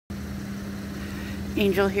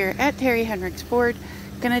Angel here at Terry Henricks Ford.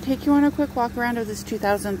 Gonna take you on a quick walk around of this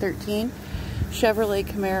 2013 Chevrolet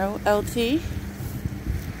Camaro LT.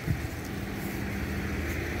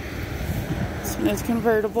 This one is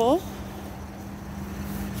convertible.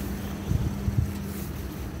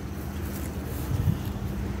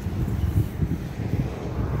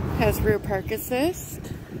 Has rear park assist.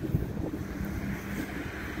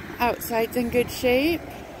 Outside's in good shape.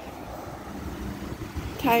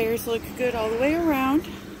 Tires look good all the way around.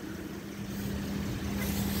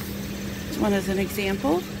 This one is an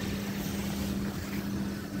example.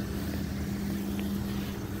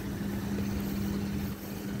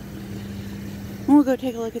 We'll go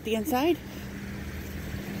take a look at the inside.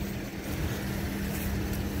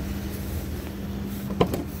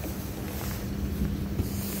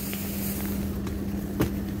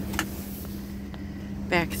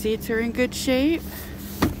 Back seats are in good shape.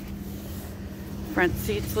 Front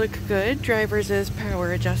seats look good. Driver's is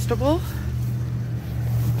power adjustable.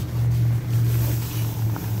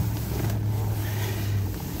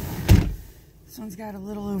 This one's got a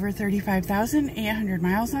little over 35,800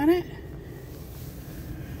 miles on it.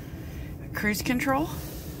 Cruise control.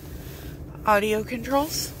 Audio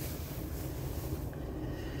controls.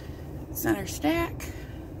 Center stack.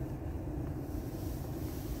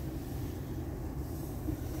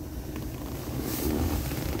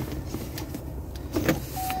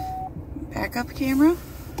 Backup camera.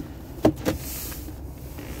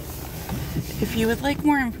 If you would like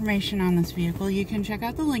more information on this vehicle, you can check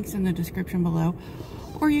out the links in the description below,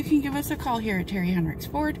 or you can give us a call here at Terry Henricks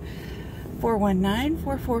Ford,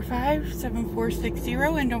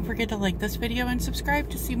 419-445-7460, and don't forget to like this video and subscribe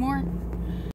to see more.